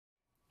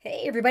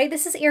Hey everybody,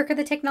 this is Erica,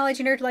 the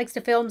technology nerd who likes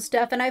to film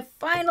stuff, and I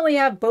finally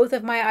have both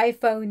of my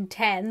iPhone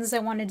 10s. I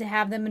wanted to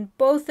have them in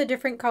both the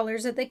different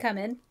colors that they come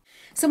in.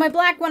 So my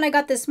black one I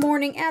got this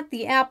morning at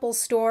the Apple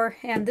store,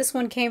 and this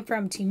one came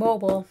from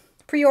T-Mobile.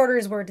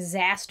 Pre-orders were a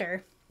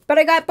disaster. But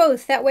I got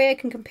both, that way I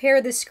can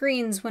compare the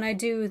screens when I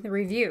do the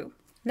review.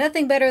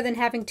 Nothing better than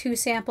having two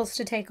samples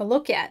to take a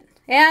look at.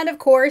 And of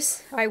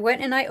course, I went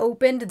and I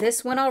opened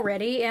this one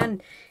already,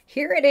 and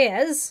here it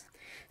is.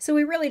 So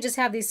we really just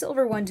have the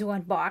silver one to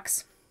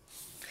unbox.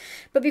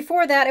 But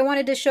before that, I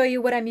wanted to show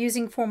you what I'm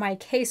using for my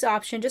case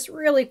option, just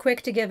really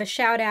quick to give a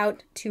shout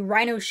out to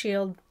Rhino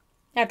Shield.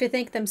 I have to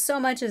thank them so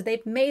much as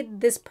they've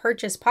made this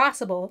purchase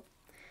possible.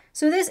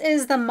 So this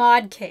is the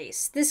mod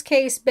case. This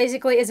case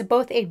basically is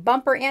both a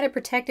bumper and a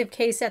protective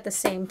case at the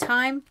same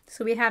time.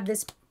 So we have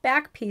this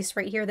back piece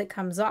right here that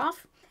comes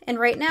off. And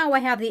right now I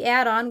have the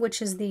add-on,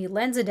 which is the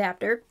lens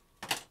adapter.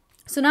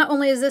 So not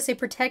only is this a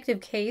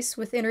protective case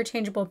with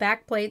interchangeable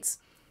back plates,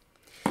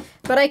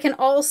 but I can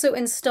also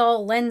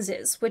install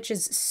lenses, which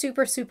is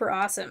super, super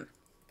awesome.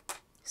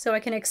 So I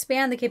can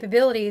expand the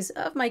capabilities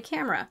of my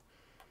camera.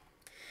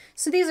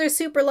 So these are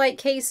super light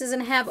cases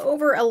and have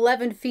over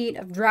 11 feet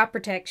of drop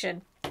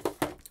protection,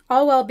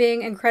 all while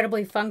being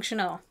incredibly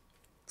functional.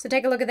 So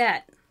take a look at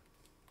that.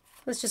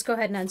 Let's just go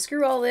ahead and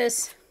unscrew all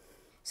this.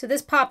 So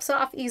this pops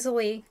off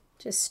easily.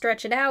 Just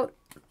stretch it out,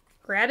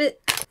 grab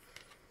it,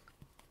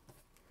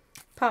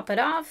 pop it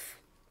off.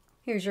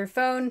 Here's your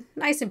phone,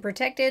 nice and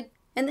protected.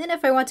 And then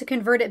if I want to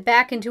convert it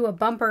back into a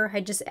bumper,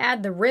 I just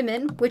add the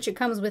ribbon, which it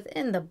comes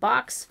within the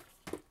box.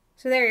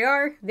 So there you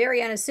are,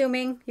 very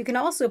unassuming. You can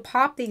also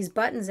pop these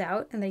buttons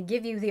out and they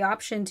give you the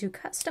option to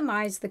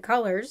customize the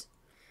colors.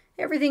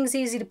 Everything's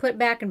easy to put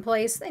back in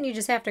place. Then you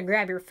just have to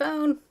grab your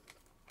phone,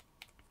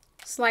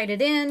 slide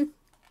it in,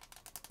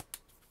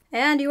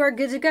 and you are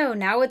good to go.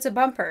 Now it's a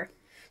bumper.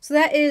 So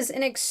that is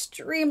an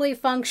extremely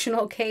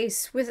functional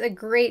case with a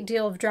great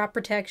deal of drop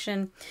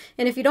protection.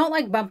 And if you don't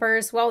like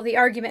bumpers, well, the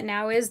argument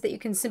now is that you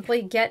can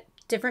simply get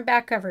different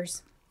back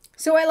covers.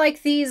 So I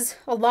like these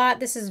a lot.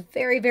 This is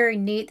very, very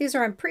neat. These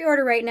are on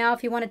pre-order right now.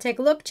 If you want to take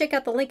a look, check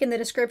out the link in the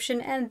description.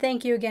 And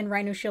thank you again,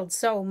 Rhino Shield,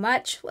 so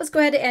much. Let's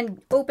go ahead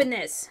and open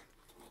this.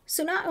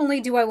 So not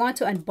only do I want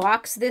to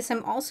unbox this,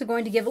 I'm also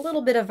going to give a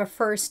little bit of a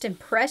first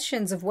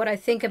impressions of what I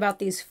think about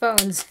these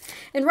phones.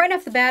 And right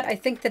off the bat, I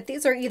think that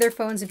these are either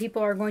phones that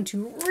people are going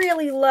to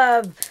really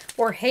love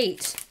or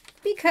hate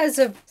because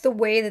of the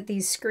way that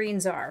these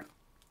screens are.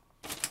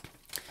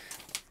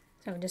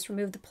 So just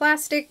remove the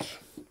plastic.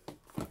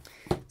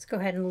 Let's go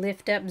ahead and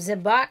lift up the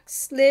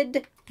box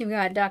lid. You've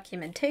got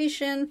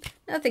documentation,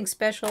 nothing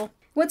special.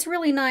 What's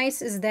really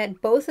nice is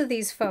that both of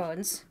these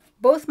phones,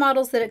 both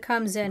models that it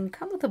comes in,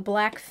 come with a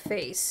black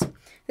face.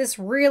 This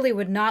really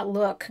would not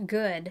look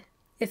good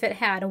if it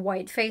had a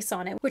white face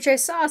on it, which I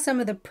saw some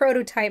of the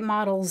prototype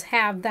models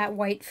have that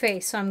white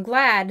face. So I'm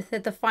glad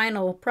that the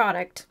final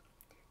product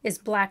is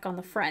black on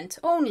the front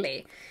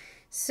only.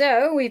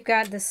 So we've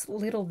got this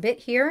little bit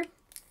here.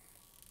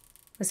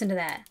 Listen to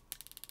that.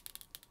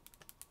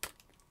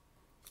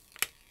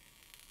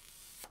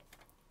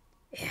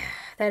 Yeah,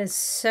 that is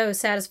so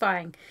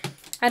satisfying.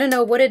 I don't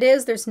know what it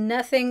is. There's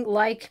nothing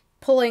like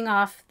pulling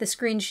off the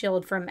screen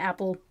shield from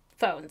Apple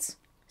phones.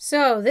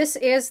 So this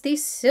is the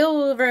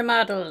silver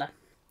model.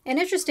 And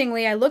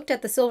interestingly, I looked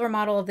at the silver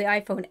model of the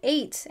iPhone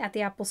 8 at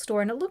the Apple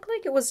store and it looked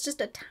like it was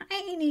just a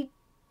tiny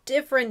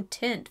different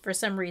tint for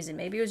some reason.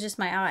 Maybe it was just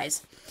my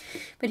eyes.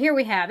 But here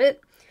we have it.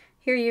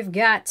 Here you've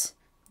got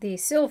the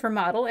silver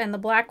model and the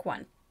black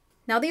one.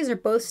 Now these are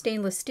both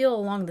stainless steel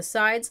along the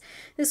sides.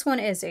 This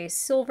one is a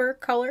silver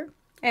color.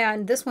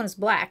 And this one is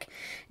black.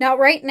 Now,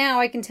 right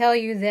now, I can tell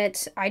you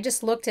that I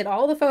just looked at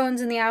all the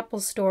phones in the Apple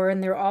store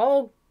and they're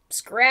all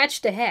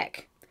scratched to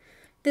heck.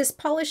 This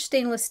polished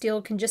stainless steel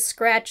can just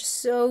scratch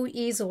so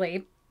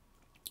easily.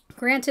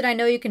 Granted, I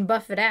know you can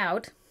buff it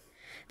out,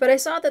 but I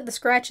saw that the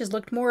scratches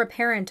looked more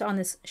apparent on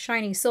this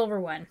shiny silver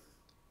one.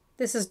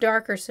 This is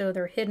darker, so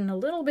they're hidden a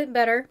little bit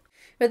better.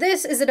 But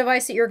this is a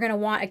device that you're going to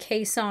want a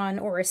case on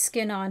or a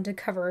skin on to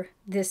cover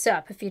this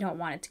up if you don't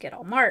want it to get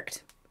all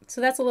marked.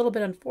 So that's a little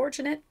bit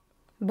unfortunate.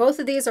 Both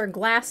of these are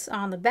glass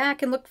on the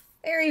back and look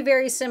very,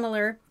 very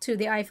similar to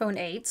the iPhone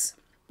 8s.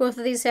 Both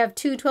of these have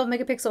two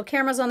 12-megapixel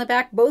cameras on the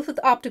back, both with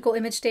optical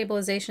image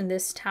stabilization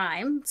this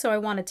time, so I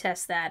want to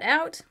test that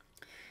out.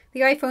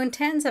 The iPhone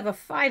 10s have a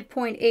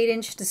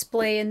 5.8-inch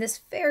display in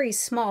this very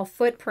small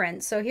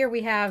footprint. So here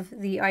we have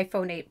the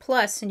iPhone 8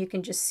 Plus, and you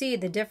can just see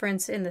the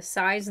difference in the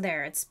size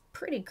there. It's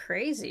pretty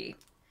crazy.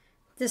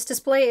 This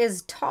display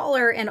is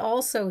taller and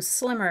also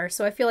slimmer,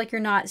 so I feel like you're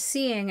not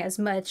seeing as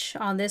much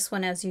on this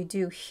one as you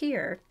do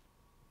here.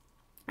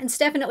 It's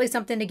definitely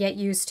something to get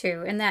used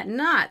to. And that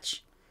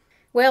notch,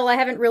 well, I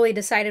haven't really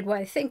decided what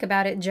I think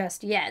about it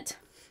just yet.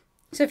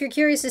 So if you're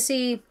curious to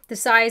see the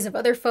size of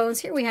other phones,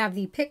 here we have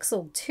the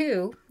Pixel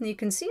 2. And you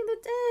can see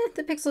that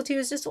the Pixel 2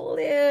 is just a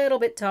little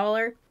bit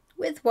taller.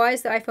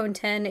 Width-wise, the iPhone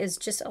 10 is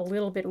just a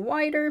little bit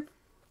wider.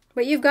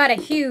 But you've got a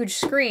huge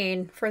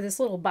screen for this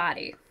little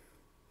body.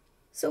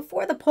 So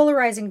for the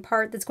polarizing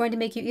part that's going to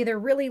make you either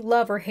really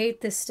love or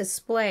hate this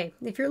display,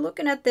 if you're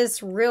looking at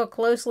this real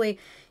closely,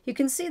 you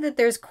can see that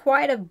there's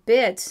quite a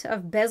bit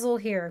of bezel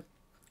here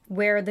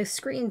where the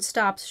screen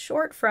stops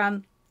short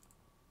from.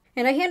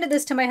 And I handed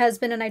this to my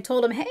husband and I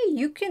told him, hey,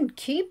 you can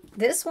keep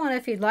this one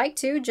if you'd like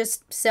to.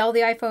 Just sell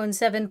the iPhone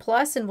 7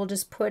 Plus and we'll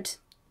just put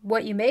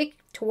what you make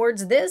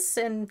towards this.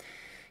 And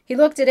he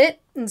looked at it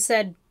and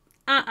said,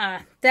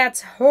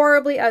 that's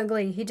horribly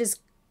ugly. He just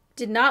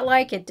did not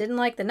like it. Didn't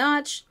like the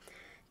notch.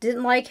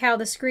 Didn't like how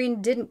the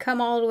screen didn't come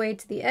all the way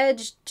to the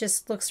edge.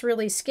 Just looks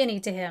really skinny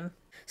to him.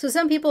 So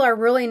some people are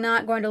really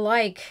not going to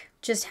like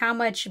just how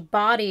much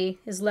body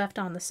is left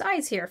on the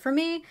sides here. For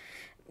me,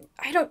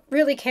 I don't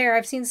really care.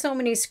 I've seen so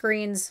many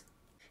screens.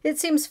 It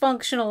seems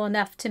functional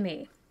enough to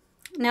me.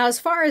 Now, as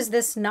far as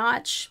this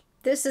notch,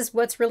 this is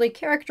what's really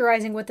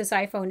characterizing what this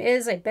iPhone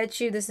is. I bet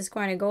you this is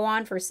going to go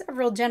on for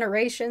several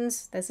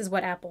generations. This is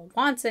what Apple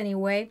wants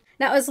anyway.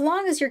 Now, as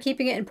long as you're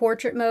keeping it in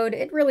portrait mode,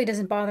 it really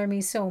doesn't bother me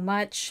so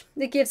much.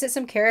 It gives it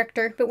some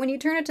character, but when you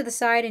turn it to the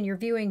side and you're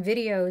viewing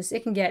videos,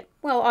 it can get,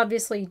 well,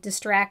 obviously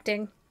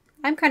distracting.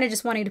 I'm kind of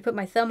just wanting to put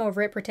my thumb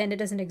over it, pretend it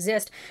doesn't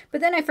exist,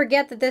 but then I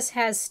forget that this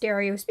has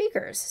stereo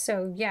speakers.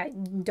 So yeah,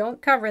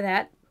 don't cover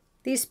that.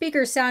 These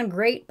speakers sound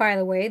great, by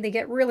the way. They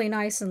get really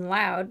nice and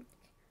loud.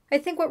 I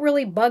think what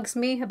really bugs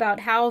me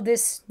about how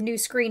this new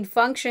screen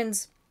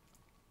functions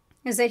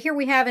is that here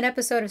we have an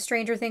episode of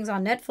Stranger Things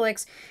on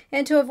Netflix,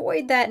 and to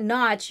avoid that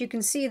notch, you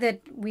can see that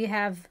we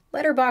have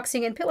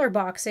letterboxing and pillar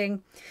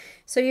boxing.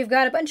 So you've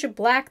got a bunch of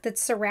black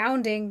that's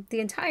surrounding the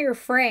entire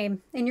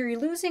frame, and you're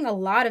losing a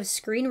lot of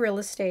screen real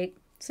estate.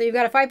 So you've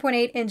got a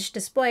 5.8-inch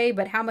display,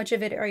 but how much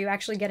of it are you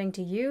actually getting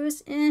to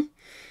use?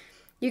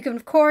 You can,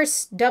 of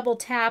course, double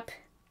tap,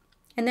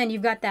 and then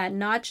you've got that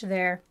notch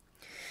there.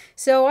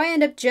 So I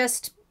end up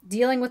just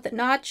dealing with the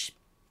notch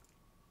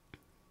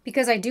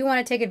because I do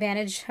want to take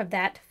advantage of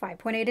that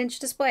 5.8-inch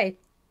display.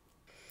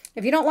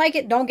 If you don't like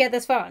it, don't get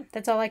this phone.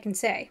 That's all I can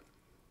say.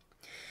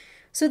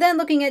 So then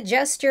looking at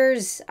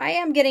gestures, I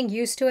am getting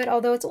used to it,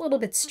 although it's a little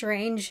bit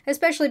strange,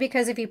 especially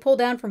because if you pull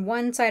down from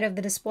one side of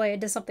the display, it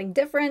does something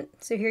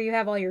different. So here you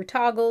have all your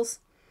toggles.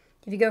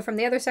 If you go from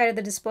the other side of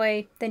the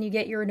display, then you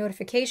get your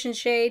notification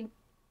shade.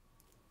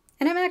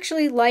 And I'm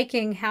actually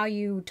liking how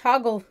you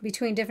toggle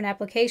between different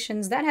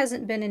applications. That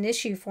hasn't been an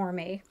issue for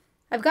me.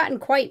 I've gotten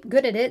quite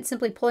good at it,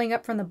 simply pulling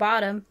up from the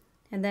bottom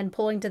and then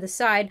pulling to the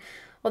side.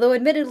 Although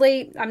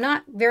admittedly, I'm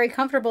not very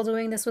comfortable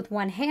doing this with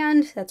one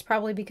hand. That's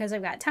probably because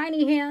I've got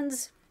tiny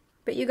hands.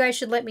 But you guys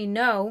should let me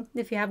know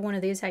if you have one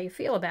of these how you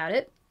feel about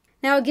it.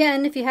 Now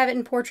again, if you have it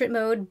in portrait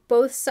mode,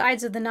 both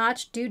sides of the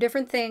notch do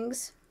different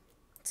things.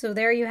 So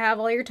there you have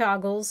all your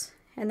toggles.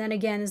 And then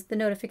again is the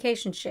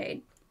notification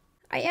shade.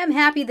 I am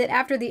happy that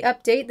after the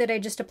update that I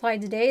just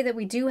applied today that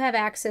we do have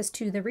access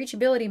to the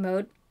reachability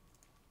mode.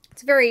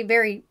 It's very,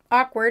 very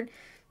awkward.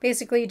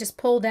 Basically, you just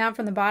pull down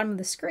from the bottom of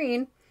the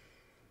screen.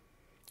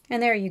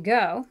 And there you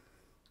go.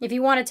 If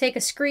you want to take a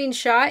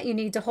screenshot, you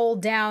need to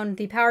hold down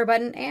the power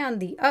button and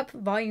the up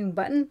volume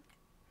button.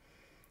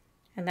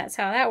 And that's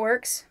how that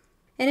works.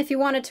 And if you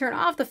want to turn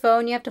off the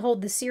phone, you have to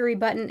hold the Siri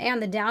button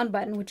and the down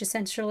button, which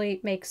essentially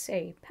makes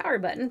a power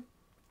button.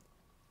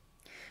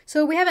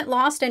 So we haven't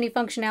lost any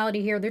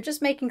functionality here. They're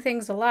just making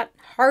things a lot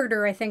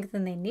harder, I think,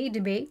 than they need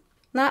to be.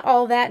 Not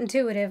all that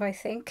intuitive, I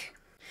think.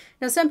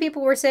 Now, some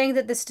people were saying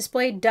that this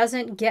display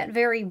doesn't get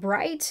very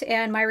bright,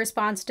 and my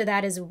response to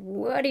that is,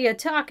 what are you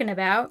talking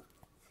about?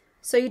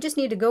 So you just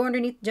need to go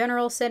underneath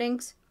General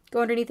Settings,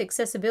 go underneath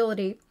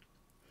Accessibility,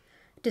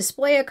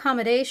 Display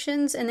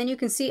Accommodations, and then you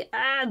can see,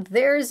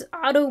 there's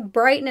Auto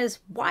Brightness.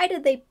 Why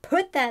did they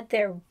put that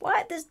there?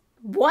 What?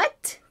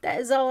 That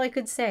is all I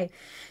could say.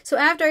 So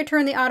after I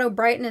turn the auto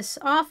brightness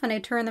off and I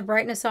turn the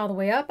brightness all the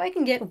way up, I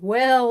can get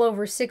well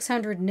over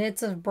 600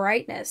 nits of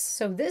brightness.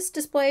 So this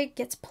display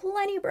gets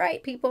plenty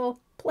bright,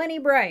 people. Plenty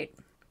bright.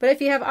 But if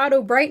you have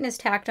auto brightness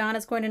tacked on,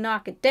 it's going to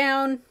knock it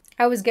down.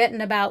 I was getting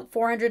about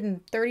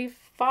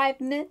 435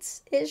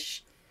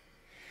 nits-ish.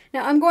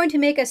 Now I'm going to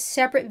make a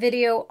separate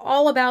video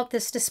all about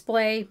this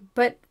display,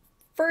 but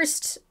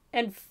first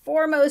and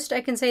foremost,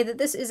 I can say that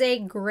this is a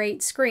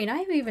great screen. I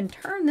haven't even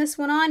turned this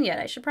one on yet.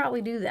 I should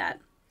probably do that.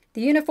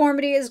 The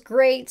uniformity is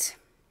great.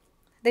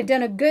 They've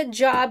done a good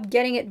job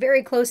getting it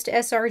very close to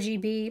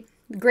sRGB.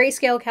 The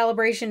grayscale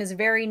calibration is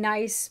very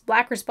nice.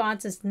 Black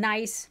response is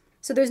nice.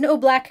 So there's no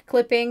black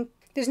clipping.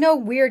 There's no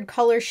weird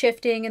color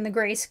shifting in the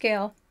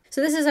grayscale. So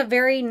this is a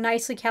very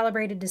nicely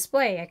calibrated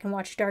display. I can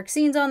watch dark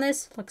scenes on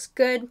this. Looks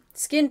good.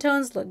 Skin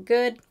tones look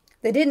good.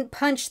 They didn't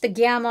punch the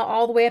gamma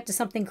all the way up to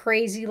something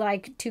crazy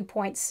like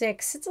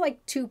 2.6. It's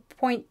like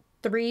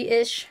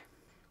 2.3-ish.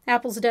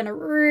 Apple's done a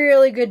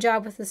really good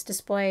job with this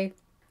display.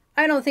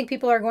 I don't think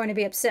people are going to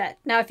be upset.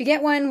 Now, if you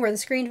get one where the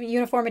screen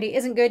uniformity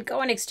isn't good,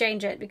 go and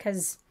exchange it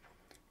because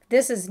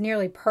this is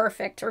nearly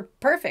perfect, or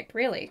perfect,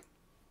 really.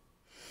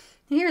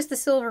 And here's the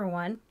silver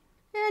one.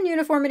 And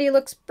uniformity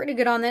looks pretty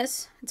good on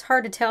this. It's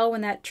hard to tell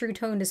when that True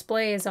Tone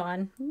display is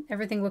on.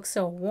 Everything looks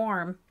so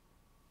warm.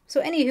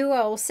 So anywho,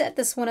 I'll set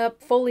this one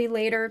up fully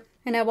later.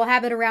 And I will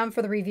have it around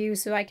for the review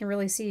so I can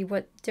really see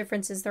what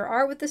differences there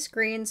are with the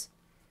screens.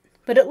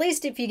 But at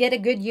least if you get a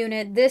good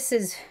unit, this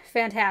is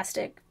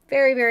fantastic.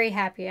 Very, very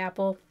happy,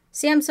 Apple.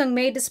 Samsung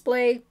made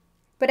display,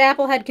 but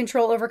Apple had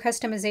control over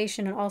customization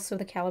and also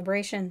the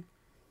calibration.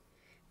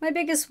 My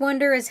biggest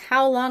wonder is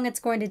how long it's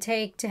going to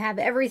take to have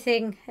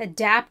everything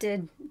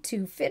adapted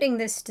to fitting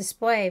this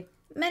display.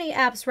 Many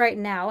apps right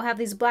now have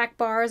these black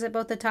bars at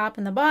both the top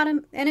and the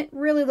bottom, and it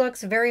really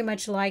looks very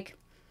much like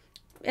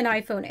an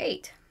iPhone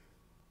 8.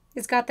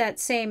 It's got that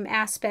same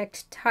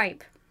aspect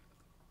type.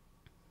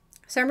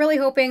 So I'm really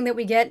hoping that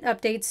we get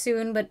updates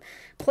soon, but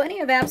plenty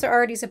of apps are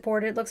already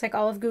supported. It looks like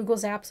all of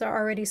Google's apps are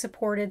already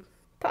supported.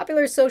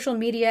 Popular social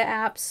media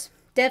apps,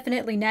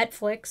 definitely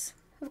Netflix.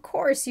 Of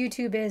course,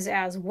 YouTube is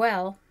as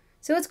well.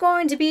 So it's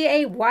going to be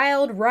a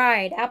wild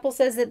ride. Apple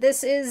says that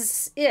this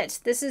is it.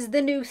 This is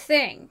the new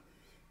thing.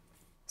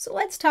 So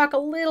let's talk a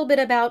little bit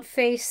about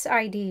Face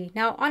ID.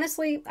 Now,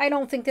 honestly, I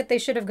don't think that they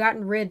should have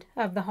gotten rid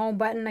of the home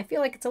button. I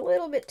feel like it's a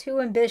little bit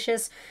too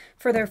ambitious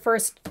for their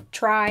first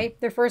try,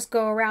 their first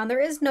go around.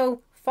 There is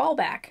no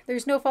fallback.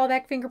 There's no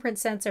fallback fingerprint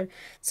sensor.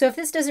 So if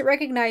this doesn't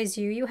recognize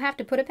you, you have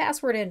to put a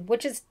password in,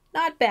 which is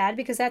not bad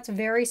because that's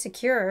very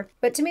secure.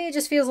 But to me, it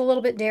just feels a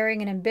little bit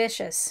daring and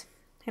ambitious.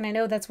 And I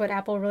know that's what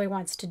Apple really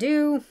wants to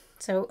do.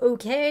 So,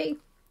 okay.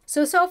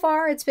 So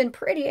far, it's been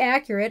pretty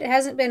accurate. It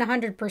hasn't been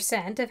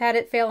 100%. I've had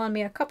it fail on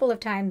me a couple of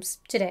times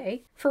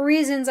today. For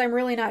reasons I'm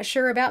really not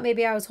sure about.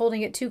 Maybe I was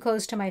holding it too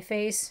close to my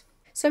face.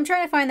 So I'm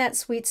trying to find that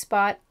sweet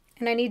spot.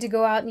 And I need to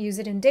go out and use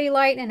it in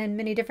daylight and in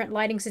many different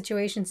lighting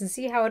situations and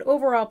see how it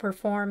overall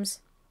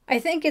performs. I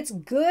think it's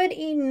good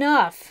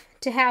enough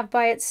to have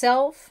by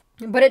itself,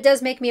 but it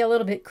does make me a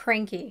little bit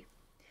cranky.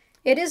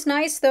 It is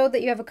nice, though,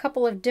 that you have a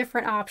couple of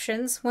different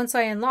options. Once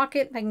I unlock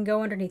it, I can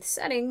go underneath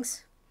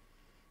settings.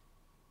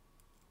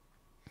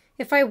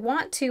 If I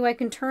want to, I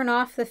can turn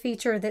off the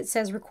feature that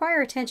says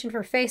require attention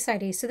for Face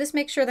ID. So this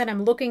makes sure that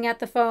I'm looking at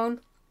the phone.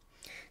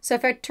 So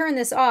if I turn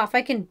this off,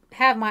 I can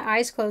have my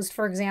eyes closed,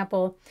 for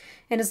example,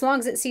 and as long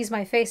as it sees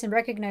my face and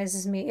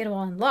recognizes me, it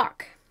will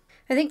unlock.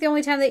 I think the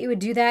only time that you would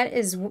do that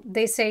is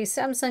they say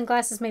some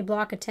sunglasses may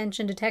block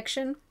attention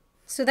detection.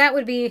 So that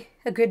would be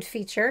a good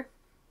feature.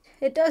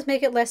 It does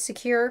make it less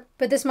secure,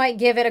 but this might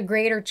give it a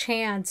greater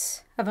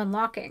chance of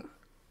unlocking.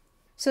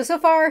 So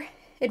far,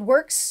 it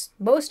works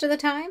most of the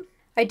time.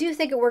 I do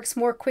think it works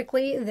more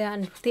quickly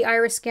than the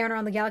iris scanner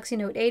on the Galaxy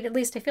Note 8. At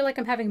least I feel like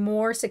I'm having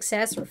more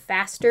success or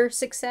faster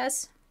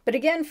success. But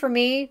again, for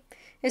me,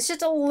 it's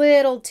just a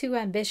little too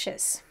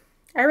ambitious.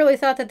 I really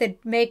thought that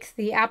they'd make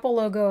the Apple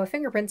logo a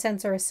fingerprint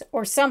sensor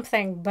or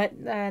something, but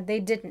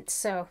they didn't.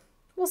 So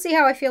we'll see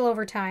how I feel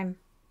over time.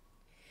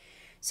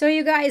 So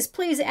you guys,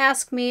 please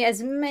ask me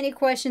as many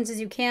questions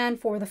as you can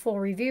for the full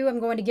review.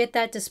 I'm going to get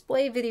that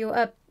display video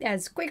up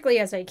as quickly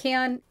as I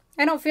can.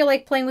 I don't feel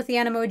like playing with the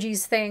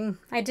Animojis thing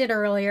I did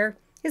earlier.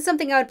 It's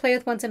something I would play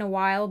with once in a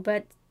while,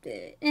 but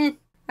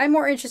I'm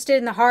more interested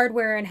in the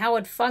hardware and how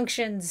it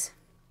functions,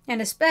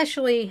 and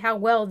especially how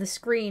well the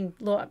screen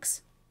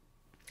looks.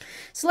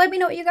 So let me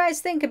know what you guys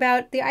think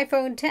about the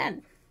iPhone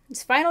X.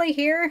 It's finally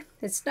here.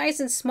 It's nice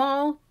and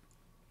small.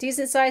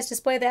 Decent sized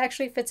display that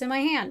actually fits in my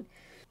hand.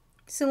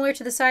 Similar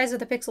to the size of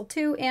the Pixel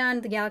 2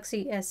 and the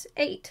Galaxy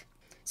S8.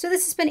 So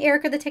this has been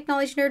Erica, the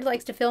technology nerd who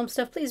likes to film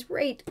stuff. Please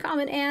rate,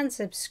 comment, and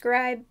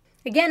subscribe.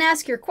 Again,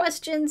 ask your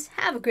questions.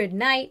 Have a good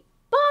night.